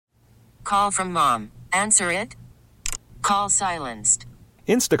Call from mom. Answer it. Call silenced.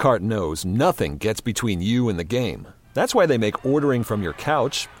 Instacart knows nothing gets between you and the game. That's why they make ordering from your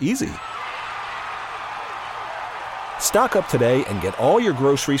couch easy. Stock up today and get all your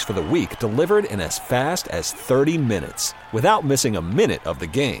groceries for the week delivered in as fast as 30 minutes without missing a minute of the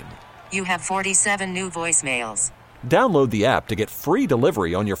game. You have 47 new voicemails. Download the app to get free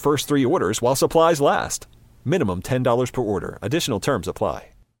delivery on your first 3 orders while supplies last. Minimum $10 per order. Additional terms apply.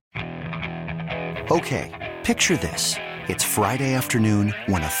 Okay, picture this. It's Friday afternoon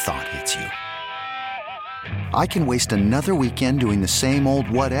when a thought hits you. I can waste another weekend doing the same old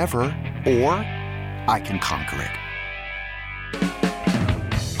whatever, or I can conquer it.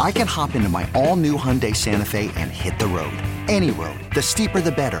 I can hop into my all-new Hyundai Santa Fe and hit the road. Any road. The steeper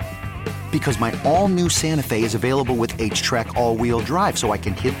the better. Because my all-new Santa Fe is available with H-Track all-wheel drive, so I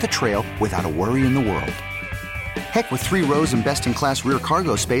can hit the trail without a worry in the world. Heck, with 3 rows and best-in-class rear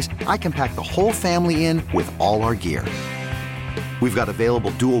cargo space, I can pack the whole family in with all our gear. We've got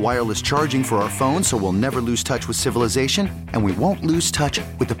available dual wireless charging for our phones, so we'll never lose touch with civilization, and we won't lose touch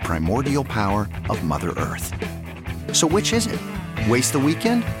with the primordial power of Mother Earth. So which is it? Waste the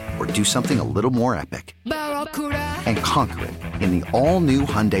weekend or do something a little more epic? And conquer it in the all-new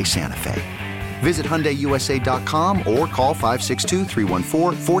Hyundai Santa Fe. Visit HyundaiUSA.com or call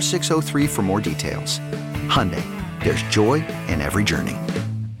 562-314-4603 for more details. Hyundai, there's joy in every journey.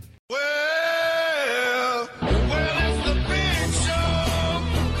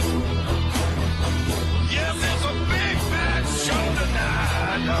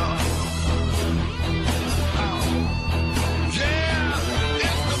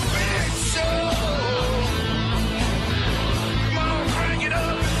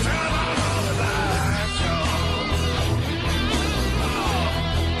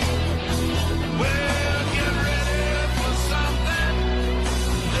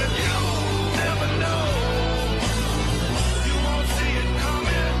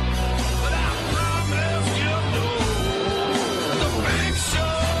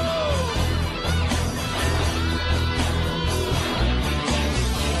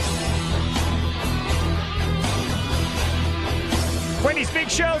 Wendy's Big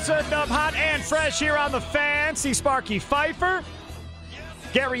Show, served up hot and fresh here on the Fan. See Sparky Pfeiffer,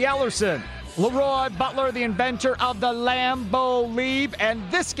 Gary Ellerson, Leroy Butler, the inventor of the Lambeau Leap, and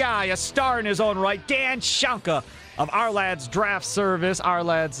this guy, a star in his own right, Dan Shanka of Ourlads Draft Service,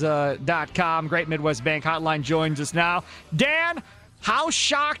 ourlads.com. Great Midwest Bank Hotline joins us now. Dan, how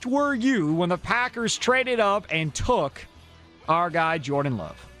shocked were you when the Packers traded up and took our guy Jordan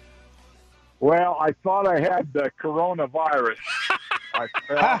Love? Well, I thought I had the coronavirus. I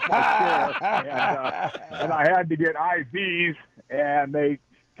fell off my chair, and I had to get IVs, and they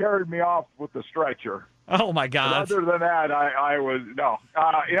carried me off with the stretcher. Oh, my God. But other than that, I was, no.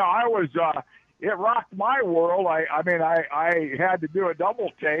 I was, it rocked my world. I had to do a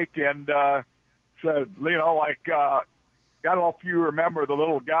double take and said, I don't know if you remember the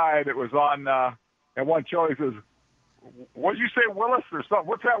little guy that was on, at one show, he says, what did you say, Willis or something?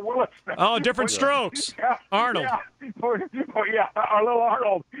 What's that, Willis? Oh, Different Strokes. Yeah, Arnold. Yeah. Oh, yeah, our little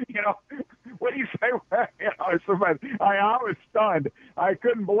Arnold. What do you say? I was stunned. I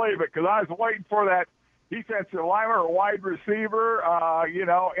couldn't believe it because I was waiting for that defensive lineman or wide receiver,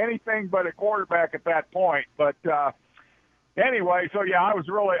 anything but a quarterback at that point. But anyway, so yeah, I was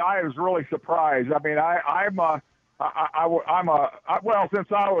really surprised.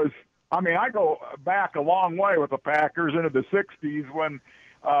 I mean, I go back a long way with the Packers into the 60s when,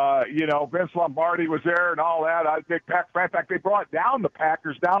 Vince Lombardi was there and all that. I was a big Pack fan. In fact, they brought down the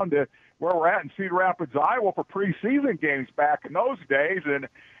Packers down to where we're at in Cedar Rapids, Iowa for preseason games back in those days.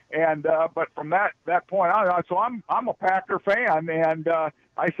 But from that point on, so I'm a Packer fan, and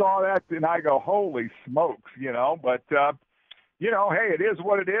I saw that and I go, holy smokes, But, hey, it is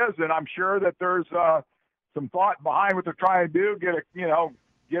what it is, and I'm sure that there's some thought behind what they're trying to do,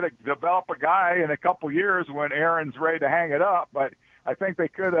 develop a guy in a couple years when Aaron's ready to hang it up. But I think they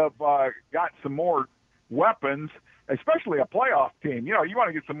could have got some more weapons, especially a playoff team. You want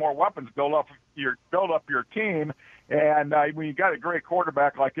to get some more weapons, build up your team. And when you got a great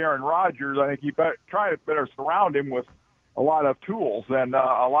quarterback like Aaron Rodgers, I think you better surround him with a lot of tools and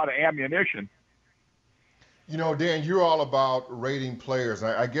a lot of ammunition. Dan, you're all about rating players.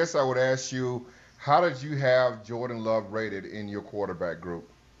 I guess I would ask you, how did you have Jordan Love rated in your quarterback group?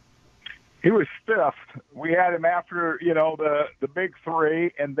 He was fifth. We had him after, the big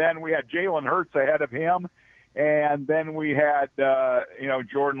three, and then we had Jalen Hurts ahead of him, and then we had,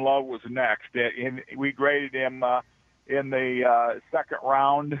 Jordan Love was next. We graded him in the second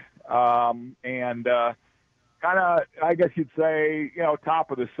round, and kind of, I guess you'd say,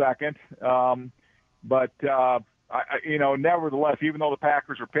 top of the second. But nevertheless, even though the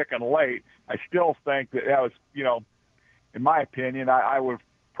Packers are picking late, I still think that was, in my opinion, I would have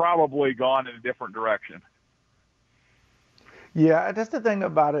probably gone in a different direction. Yeah, that's the thing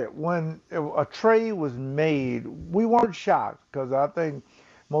about it. When a trade was made, we weren't shocked because I think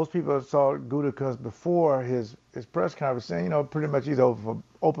most people saw Gutekunst before his press conference saying, pretty much he's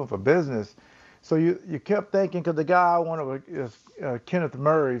open for business. So you kept thinking, because the guy I wanted was Kenneth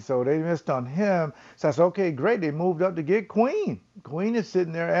Murray, so they missed on him. So I said, okay, great. They moved up to get Queen. Queen is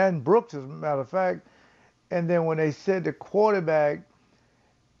sitting there, and Brooks, as a matter of fact. And then when they said the quarterback,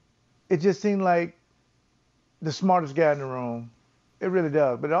 it just seemed like the smartest guy in the room. It really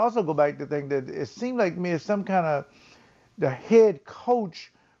does. But it also go back to think that it seemed like me as some kind of the head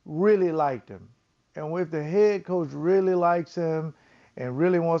coach really liked him. And if the head coach really likes him and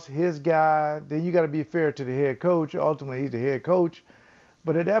really wants his guy, then you got to be fair to the head coach. Ultimately, he's the head coach.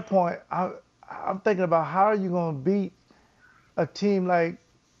 But at that point, I'm thinking about how are you going to beat a team like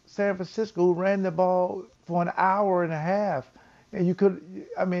San Francisco who ran the ball for an hour and a half. And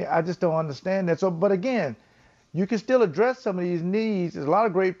I just don't understand that. So, but again, you can still address some of these needs. There's a lot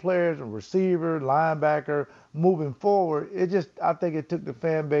of great players, a receiver, linebacker, moving forward. I think it took the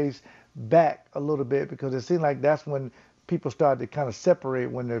fan base back a little bit because it seemed like that's when people started to kind of separate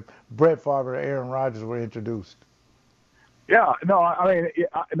when the Brett Favre and Aaron Rodgers were introduced. Yeah, no,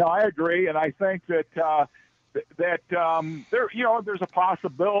 I agree, and I think that there's a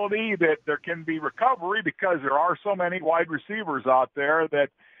possibility that there can be recovery because there are so many wide receivers out there that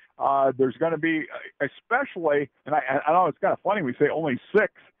there's going to be, especially, and I know it's kind of funny we say only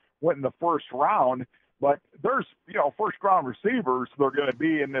 6 went in the first round, but there's first round receivers that are going to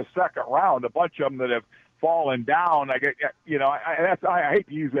be in this second round. A bunch of them that have fallen down. I hate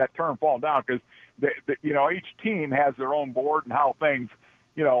to use that term, fallen down, because each team has their own board and how things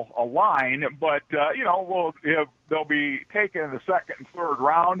align, but they'll be taken in the second and third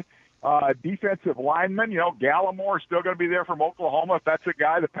round. Defensive linemen, Gallimore still going to be there from Oklahoma if that's a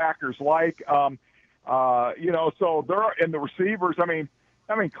guy the Packers like. So they're in the receivers. I mean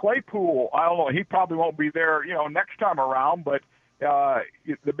Claypool, I don't know, he probably won't be there, next time around, but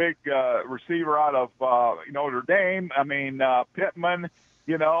the big receiver out of Notre Dame, Pittman,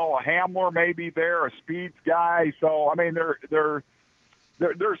 Hamler may be there, a speed guy. So there's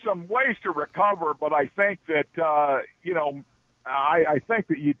some ways to recover, but I think that I think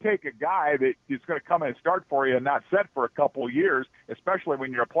that you take a guy that is going to come in and start for you and not set for a couple of years, especially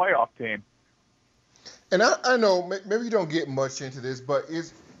when you're a playoff team. And I know maybe you don't get much into this, but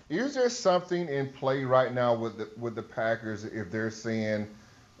is there something in play right now with the Packers if they're saying,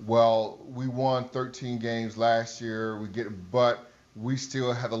 well, we won 13 games last year, but we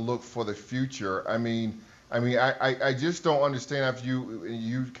still have to look for the future? I just don't understand if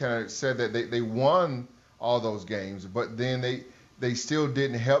you kind of said that they won all those games, but then they still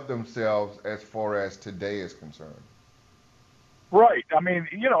didn't help themselves as far as today is concerned. Right.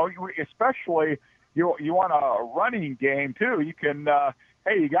 Especially you want a running game too. You can,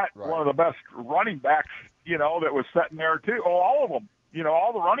 you got one of the best running backs, that was sitting there too. Oh, all of them.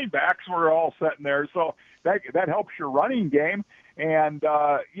 All the running backs were all sitting there, so that helps your running game. And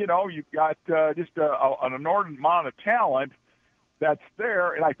you've got just an inordinate amount of talent that's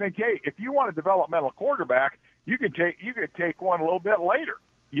there. And I think, if you want a developmental quarterback, you could take one a little bit later.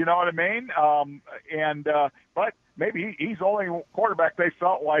 You know what I mean? But maybe he's the only quarterback they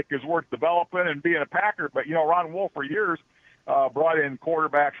felt like is worth developing and being a Packer. But Ron Wolf for years brought in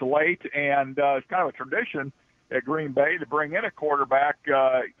quarterbacks late, and it's kind of a tradition at Green Bay to bring in a quarterback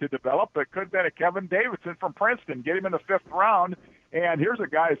to develop. It could have been a Kevin Davidson from Princeton, get him in the 5th round. And here's a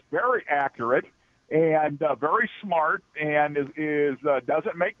guy that's very accurate and very smart and is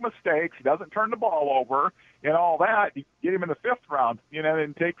doesn't make mistakes, doesn't turn the ball over, and all that. You get him in the 5th round,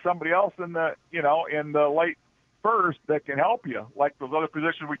 and take somebody else in the in the late first that can help you, like those other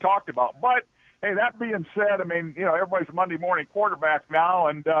positions we talked about. But hey, that being said, everybody's a Monday morning quarterback now,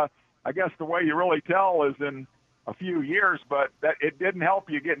 and I guess the way you really tell is in a few years. But that it didn't help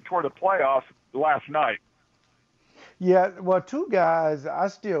you getting toward the playoffs last night. Yeah, well, 2 guys I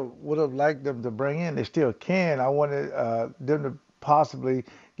still would have liked them to bring in. They still can. I wanted them to possibly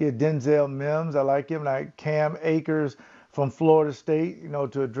get Denzel Mims. I like him, like Cam Akers from Florida State,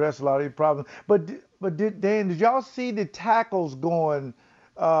 to address a lot of these problems. But did y'all see the tackles going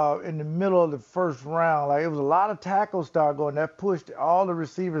in the middle of the first round? Like, it was a lot of tackles start going. That pushed all the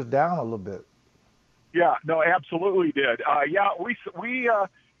receivers down a little bit. Yeah, no, absolutely did.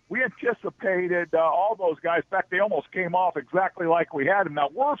 We anticipated all those guys. In fact, they almost came off exactly like we had them. Now,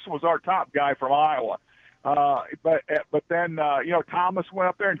 Wirfs was our top guy from Iowa. But then Thomas went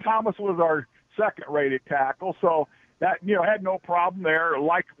up there, and Thomas was our second-rated tackle, so that had no problem there.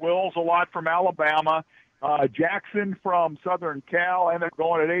 Liked Wills a lot from Alabama. Jackson from Southern Cal ended up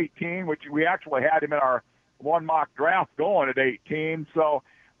going at 18, which we actually had him in our one mock draft going at 18. So,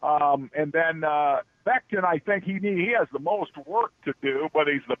 and then Becton, I think he has the most work to do, but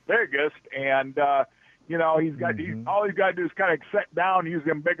he's the biggest, and he's got all he's got to do is kind of sit down, use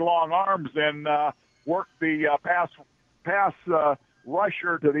them big long arms, and work the pass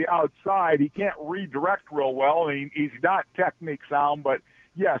rusher to the outside. He can't redirect real well, and he's not technique sound. But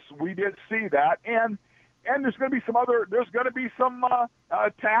yes, we did see that, and there's going to be some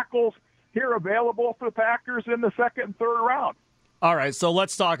tackles here available for the Packers in the second and third round. All right, so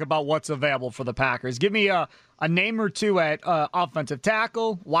let's talk about what's available for the Packers. Give me a name or two at offensive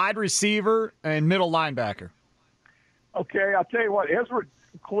tackle, wide receiver, and middle linebacker. Okay, I'll tell you what, Ezra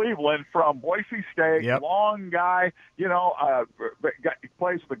Cleveland from Boise State, long guy,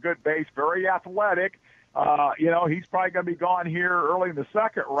 plays with a good base, very athletic. He's probably going to be gone here early in the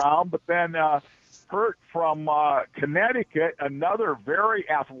second round, but then Hurt from Connecticut, another very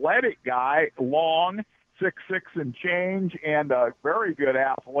athletic guy, long, 6'6" and change, and a very good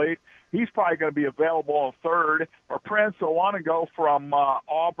athlete. He's probably going to be available in third. Or Prince Owanago from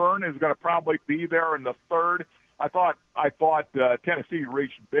Auburn is going to probably be there in the third. I thought Tennessee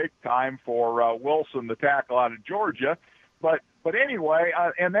reached big time for Wilson, the tackle out of Georgia, but anyway,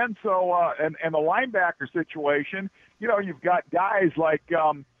 and then and the linebacker situation, you've got guys like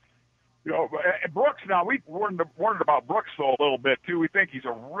Brooks. Now we wondered about Brooks a little bit too. We think he's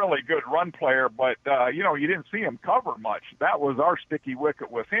a really good run player, but you didn't see him cover much. That was our sticky wicket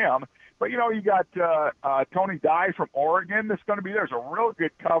with him. But you got Tony Dye from Oregon that's going to be there. He's a real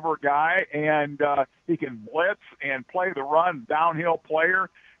good cover guy, and he can blitz and play the run, downhill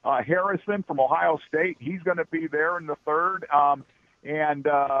player. Harrison from Ohio State, he's going to be there in the third. And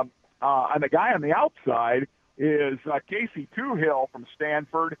the guy on the outside is Casey Toohill from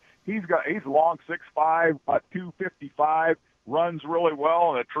Stanford. He's long, 6'5", about 255, runs really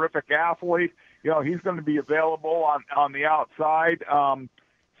well, and a terrific athlete. He's going to be available on the outside. And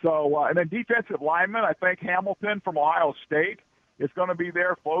then defensive lineman, I think Hamilton from Ohio State is going to be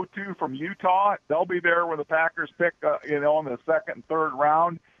there. Fotu from Utah, they'll be there when the Packers pick, in the second and third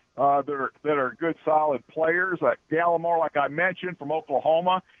round. That are good, solid players. Gallimore, like I mentioned, from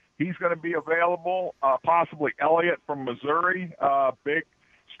Oklahoma, he's going to be available. Possibly Elliott from Missouri, big,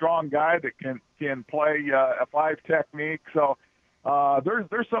 strong guy that can play a 5 technique. So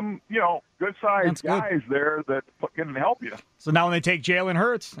there's some good sized guys there that can help you. So now when they take Jalen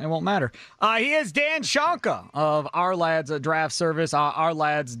Hurts, it won't matter. He is Dan Shonka of Our Lads Draft Service,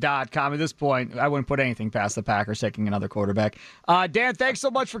 ourlads.com. At this point, I wouldn't put anything past the Packers taking another quarterback. Dan, thanks so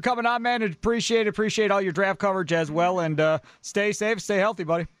much for coming on, man. Appreciate all your draft coverage as well, and stay safe, stay healthy,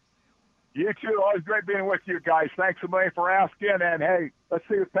 buddy. You too. Always great being with you guys. Thanks so much for asking. And, hey, let's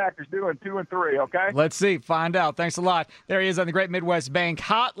see what Packers do in 2 and 3, okay? Let's see. Find out. Thanks a lot. There he is on the Great Midwest Bank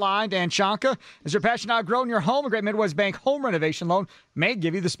Hotline. Dan Shonka. Is your passion outgrown your home? A Great Midwest Bank home renovation loan may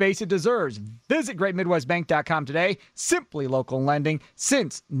give you the space it deserves. Visit GreatMidwestBank.com today. Simply local lending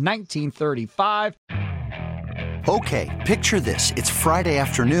since 1935. Okay, picture this. It's Friday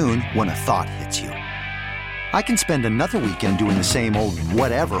afternoon when a thought hits you. I can spend another weekend doing the same old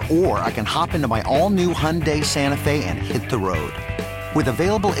whatever, or I can hop into my all-new Hyundai Santa Fe and hit the road. With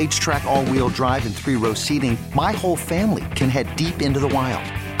available H-Track all-wheel drive and 3-row seating, my whole family can head deep into the wild.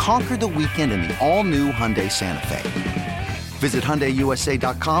 Conquer the weekend in the all-new Hyundai Santa Fe. Visit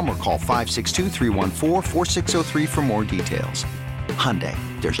HyundaiUSA.com or call 562-314-4603 for more details. Hyundai,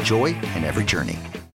 there's joy in every journey.